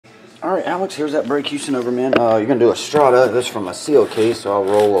Alright, Alex, here's that break Houston over, man. You're going to do a Strata. This is from a seal case, so I'll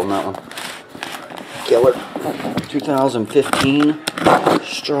roll on that one. Killer. 2015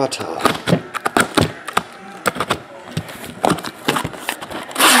 Strata.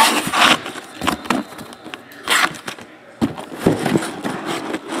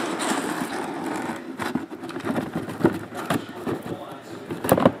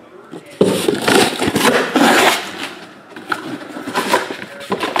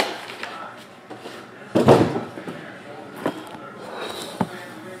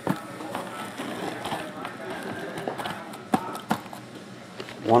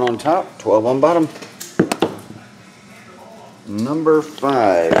 One on top, 12 on bottom. Number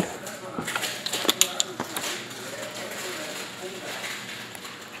 5.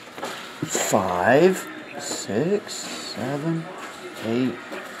 5, 6, 7, 8,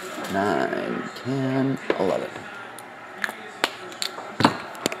 9, 10, 11.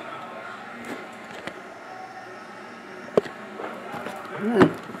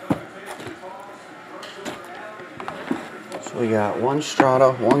 So we got one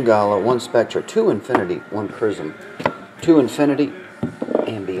Strata, one GALA, one Spectra, 2 Infinity, 1 Prizm, 2 Infinity,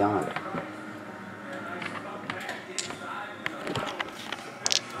 and beyond.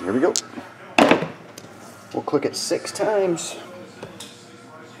 Here we go. We'll click it 6 times.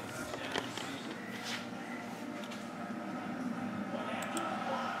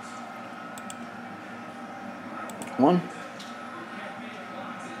 One.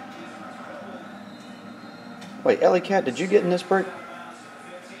 Wait, Ellie Cat, did you get in this break?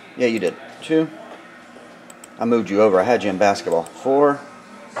 Yeah, you did. 2. I moved you over. I had you in basketball. 4,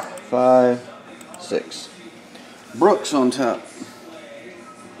 5, 6. Brooks on top.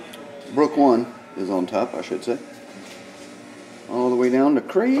 Brook 1 is on top, I should say. All the way down to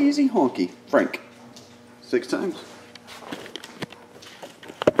Crazy Honky Frank. 6 times.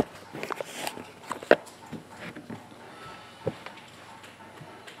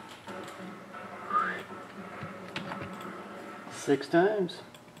 Six times.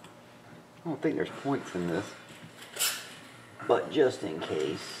 I don't think there's points in this, but just in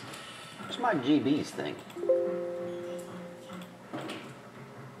case. What's my GBs thing?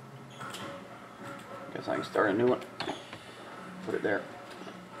 Guess I can start a new one. Put it there.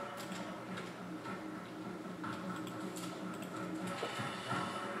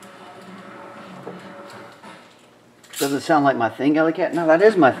 Does it sound like my thing, Ellie Cat? No, that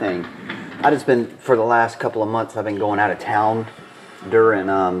is my thing. I just been, for the last couple of months, I've been going out of town during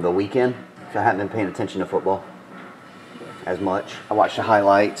the weekend, so I haven't been paying attention to football as much. I watch the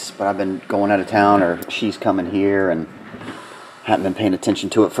highlights, but I've been going out of town, or she's coming here, and haven't been paying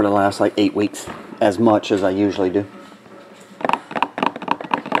attention to it for the last like 8 weeks as much as I usually do.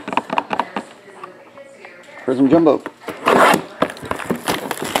 Prizm Jumbo.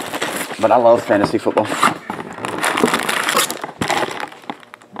 But I love fantasy football.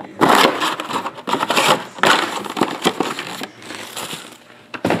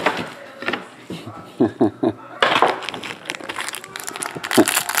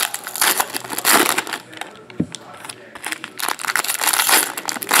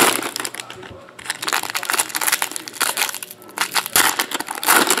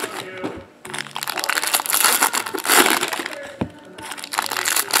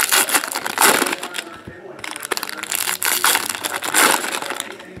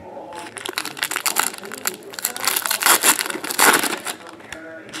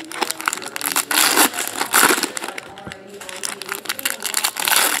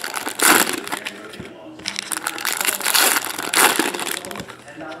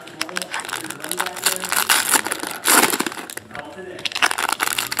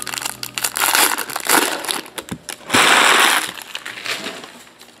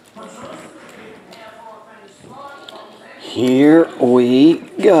 Here we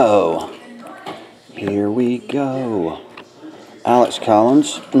go. Here we go. Alex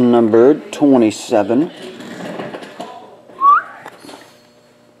Collins, numbered 27.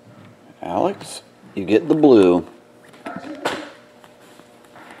 Alex, you get the blue.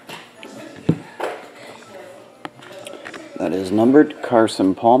 That is numbered.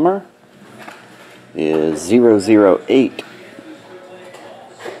 Carson Palmer is 008.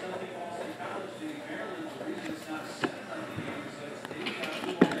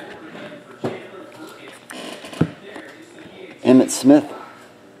 Emmett Smith,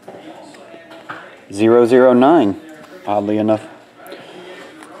 009, oddly enough.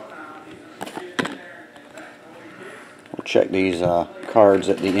 We'll check these cards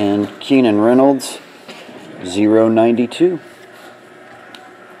at the end. Keenan Reynolds, 092.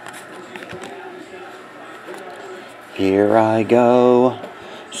 Here I go.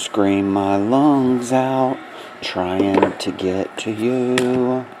 scream my lungs out, trying to get to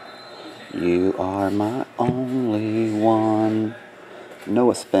you. You are my only one.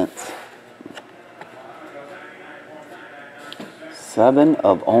 Noah Spence. 7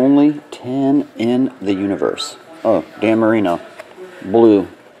 of only 10 in the universe. Oh, Dan Marino. Blue.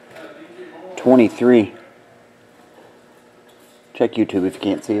 23. Check YouTube if you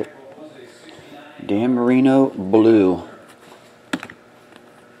can't see it. Dan Marino, blue.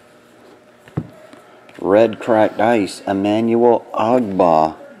 Red cracked ice, Emmanuel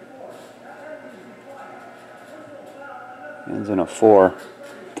Agba. Ends in a 4.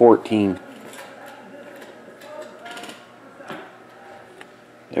 14.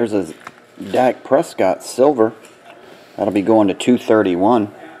 There's a Dak Prescott silver. That'll be going to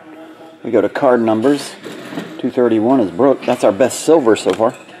 231. We go to card numbers. 231 is Brooke. That's our best silver so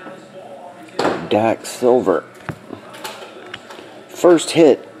far. Dak silver. First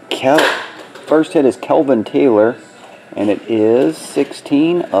hit is Kelvin Taylor, and it is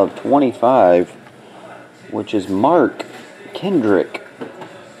 16 of 25, which is Mark Kendrick.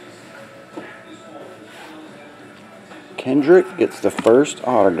 Kendrick gets the first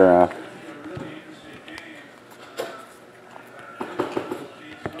autograph.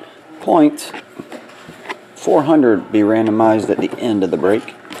 Points. 400 be randomized at the end of the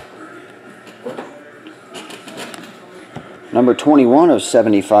break. Number 21 of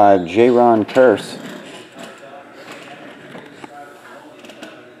 75, Jaron Curse.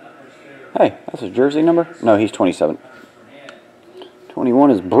 Hey, that's his jersey number? No, he's 27.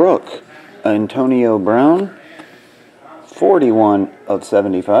 21 is Brooke. Antonio Brown. 41 of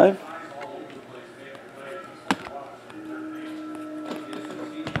 75.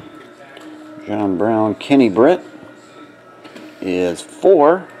 John Brown. Kenny Britt is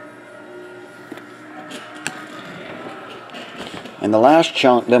 4. And the last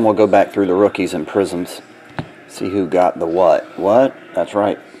chunk, then we'll go back through the rookies and prisms. See who got the what. What? That's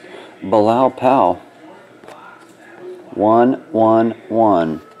right. Bilal Powell.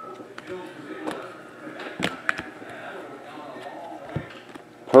 1-1-1.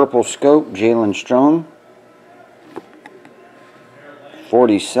 Purple Scope, Jalen Strong.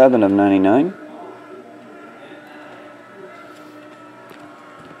 47 of 99.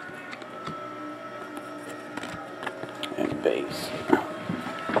 And base.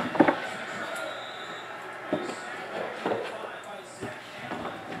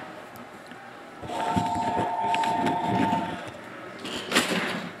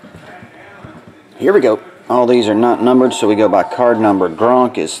 Here we go. All these are not numbered, so we go by card number.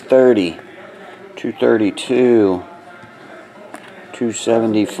 Gronk is 30, 232,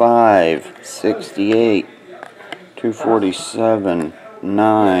 275, 68, 247,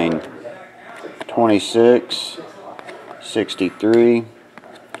 9, 26, 63,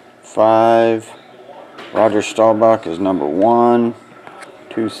 5. Roger Staubach is number 1,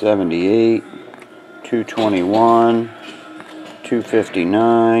 278, 221,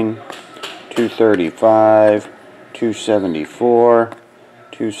 259, 235, 274,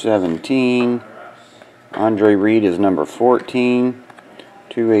 217. Andre Reed is number 14,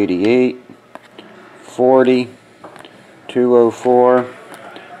 288, 40, 204,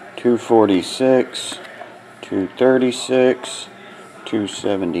 246, 236,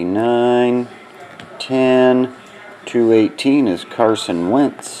 279, 10, 218 is Carson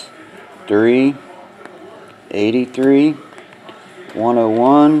Wentz, 3, 83,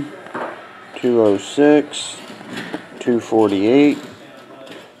 101, 206, 248,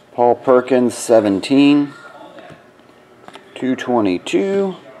 Paul Perkins, 17,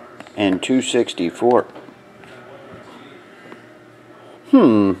 222, and 264.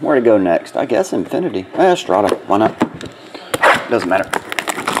 Where to go next? I guess Infinity. Strata. Why not? Doesn't matter.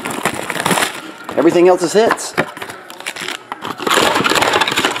 Everything else is hits.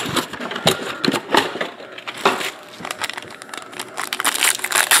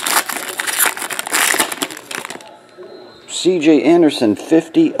 C.J. Anderson,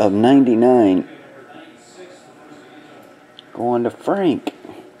 50 of 99. Going to Frank.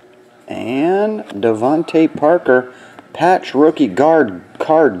 And Devontae Parker, patch rookie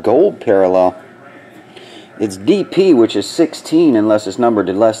card gold parallel. It's DP, which is 16 unless it's numbered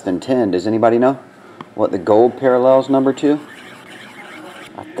to less than 10. Does anybody know what the gold parallel is numbered to?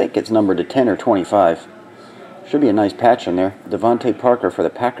 I think it's numbered to 10 or 25. Should be a nice patch in there. Devontae Parker for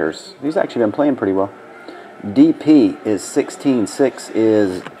the Packers. He's actually been playing pretty well. DP is 16. 6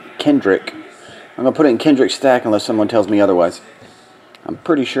 is Kendrick. I'm going to put it in Kendrick's stack unless someone tells me otherwise. I'm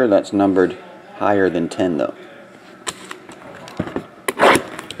pretty sure that's numbered higher than 10 though.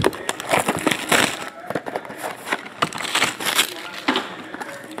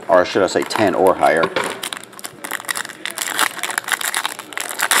 Or should I say 10 or higher.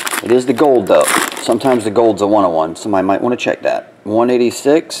 It is the gold though. Sometimes the gold's a 101. Somebody might want to check that.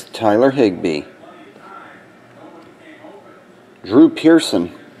 186, Tyler Higbee. Drew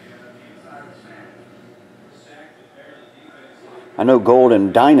Pearson. I know Gold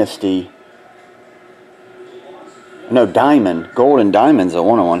and Dynasty. No, Diamond. Gold and Diamond's a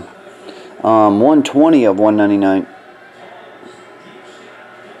 101. 120 of 199.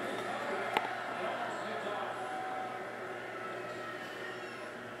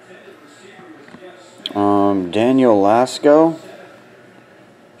 Daniel Lasco.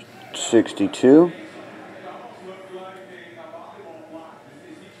 62.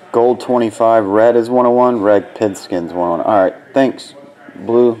 Gold 25. Red is 101. Red Pidskin's 101. Alright, thanks.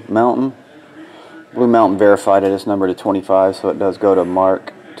 Blue Mountain. Blue Mountain verified it. It's numbered to 25, so it does go to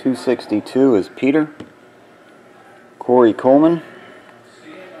Mark. 262 is Peter. Corey Coleman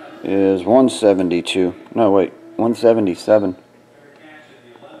is 172. No, wait. 177.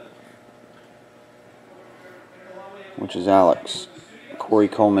 Which is Alex. Corey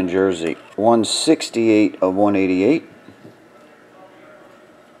Coleman jersey. 168 of 188.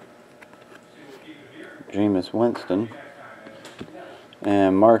 Jameis Winston.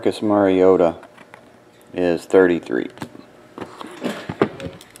 And Marcus Mariota is 33.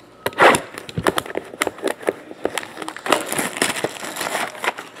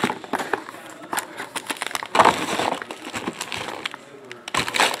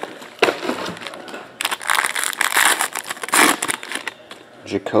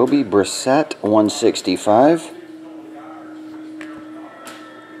 Jacoby Brissett, 165.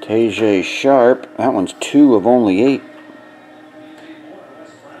 Tajay Sharp, that one's 2 of only 8.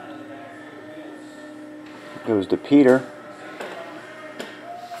 Goes to Peter.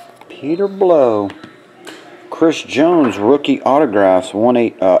 Peter Blow. Chris Jones, rookie autographs,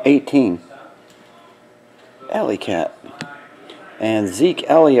 18. Alley Cat. And Zeke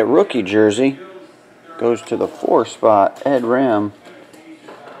Elliott, rookie jersey, goes to the 4 spot, Ed Ram.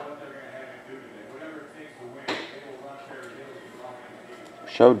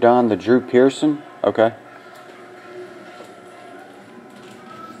 Show Don the Drew Pearson. Okay.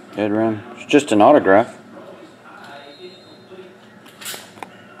 Ed Ram. It's just an autograph.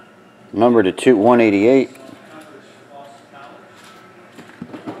 Numbered to 188.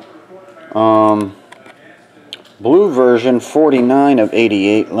 Blue version 49 of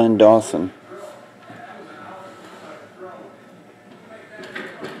 88. Len Dawson.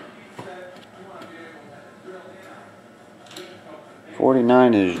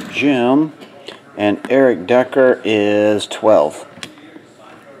 '49 is Jim, and Eric Decker is 12.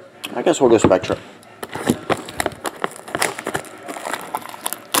 I guess we'll go Spectra.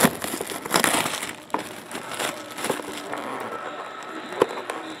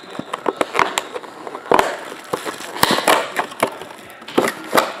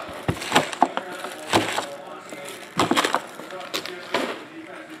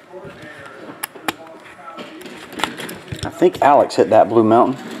 I think Alex hit that Blue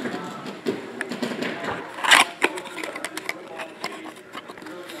Mountain.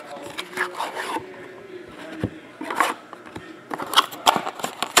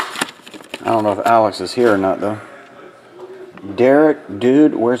 I don't know if Alex is here or not though. Derek,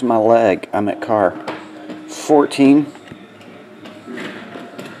 dude, where's my leg? I'm at car. 14.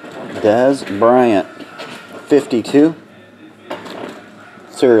 Dez Bryant, 52.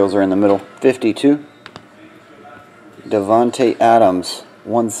 Serials are in the middle. 52. Devontae Adams,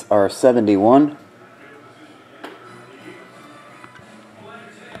 71.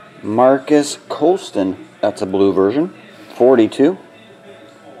 Marcus Colston, that's a blue version, 42.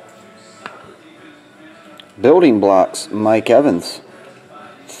 Building blocks, Mike Evans,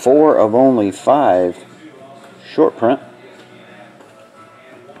 4 of only 5, short print.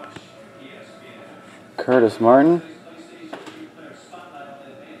 Curtis Martin.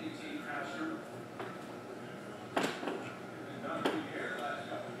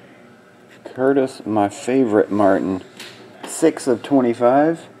 Curtis, my favorite Martin, 6 of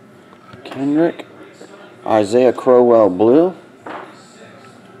 25. Kendrick. Isaiah Crowell blue.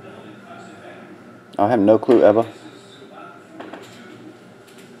 I have no clue, Eva.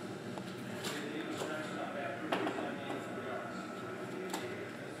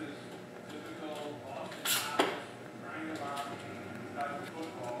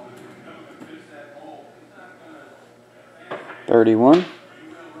 $31.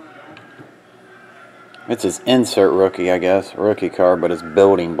 It's his insert rookie, I guess. Rookie card, but it's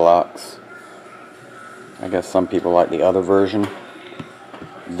building blocks. I guess some people like the other version.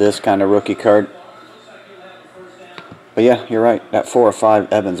 This kind of rookie card. But yeah, you're right. That 4 or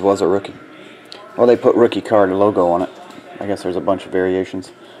 5 Evans was a rookie. Well, they put rookie card logo on it. I guess there's a bunch of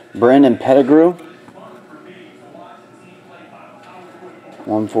variations. Brandon Pettigrew.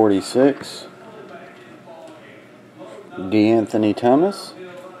 146. D'Anthony Thomas.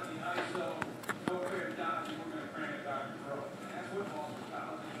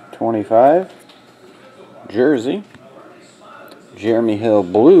 25. Jersey. Jeremy Hill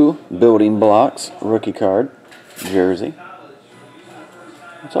blue building blocks rookie card. Jersey.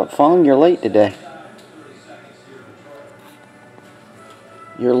 What's up, Fong? You're late today.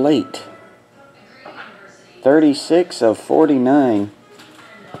 You're late. 36 of 49.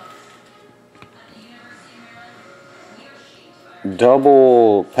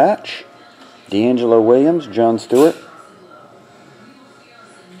 Double patch. D'Angelo Williams, John Stewart.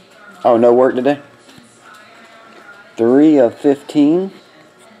 Oh, no work today? 3 of 15.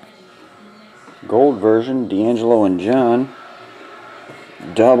 Gold version, D'Angelo and John.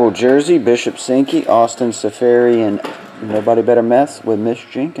 Double jersey, Bishop Sankey, Austin Safari, and nobody better mess with Miss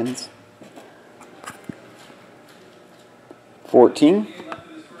Jenkins. 14.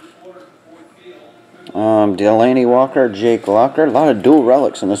 Delaney Walker, Jake Locker. A lot of dual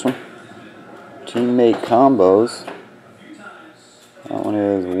relics in this one. Teammate combos. That one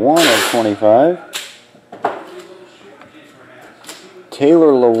is 1 of 25.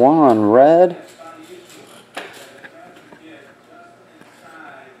 Taylor Lewan, red.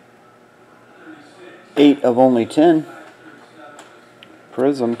 Eight of only 10.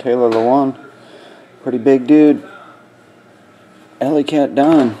 Prizm, Taylor Lewan. Pretty big dude. Alley Cat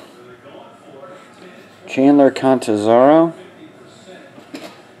Don. Chandler Contazaro.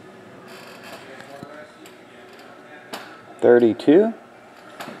 32.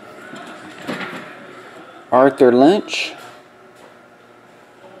 Arthur Lynch.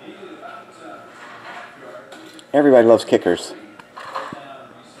 Everybody loves kickers.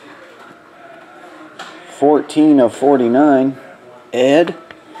 14 of 49. Ed.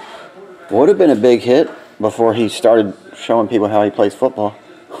 Would have been a big hit before he started showing people how he plays football.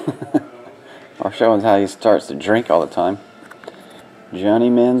 Or showing how he starts to drink all the time.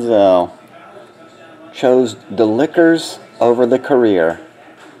 Johnny Manziel. Chose the liquors over the career.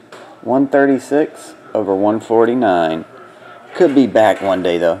 136 over 149. Could be back one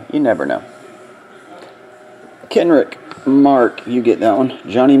day, though. You never know. Kenrick, Mark, you get that one.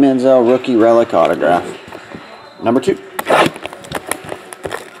 Johnny Manziel, rookie relic autograph. Number 2.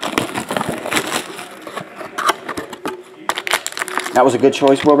 That was a good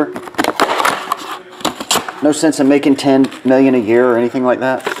choice, Wilbur. No sense in making $10 million a year or anything like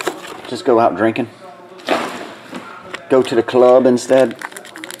that. Just go out drinking. Go to the club instead.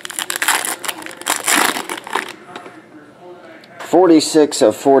 46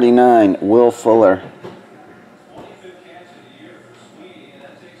 of 49, Will Fuller.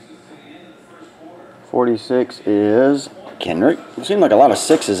 .46 is Kendrick. It seemed like a lot of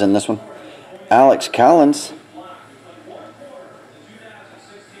 6s in this one. Alex Collins.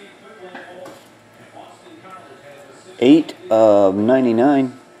 .8 of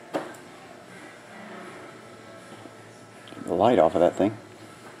 99. Get the light off of that thing.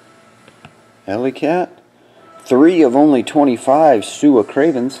 Alley Cat. 3 of only 25, Sua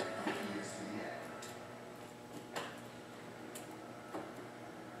Cravens.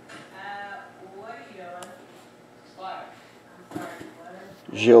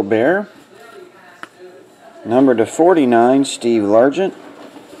 Gilbert. Number to 49, Steve Largent.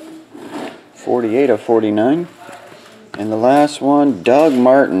 48 of 49. And the last one, Doug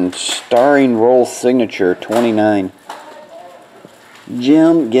Martin, starring role signature, 29.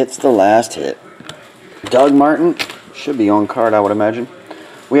 Jim gets the last hit. Doug Martin should be on card, I would imagine.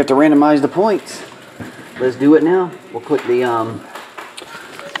 We have to randomize the points. Let's do it now. We'll click the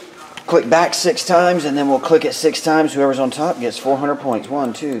click back 6 times, and then we'll click it 6 times. Whoever's on top gets 400 points.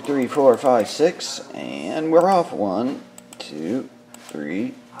 1, 2, 3, 4, 5, 6, and we're off. 1, 2,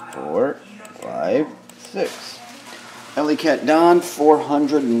 3, 4, 5, 6. Alley Cat Don,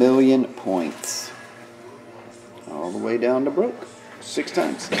 400 million points. All the way down to broke. 6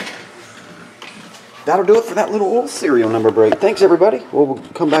 times. That'll do it for that little old serial number break. Thanks, everybody. We'll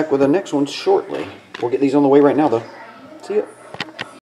come back with the next one shortly. We'll get these on the way right now, though. See ya.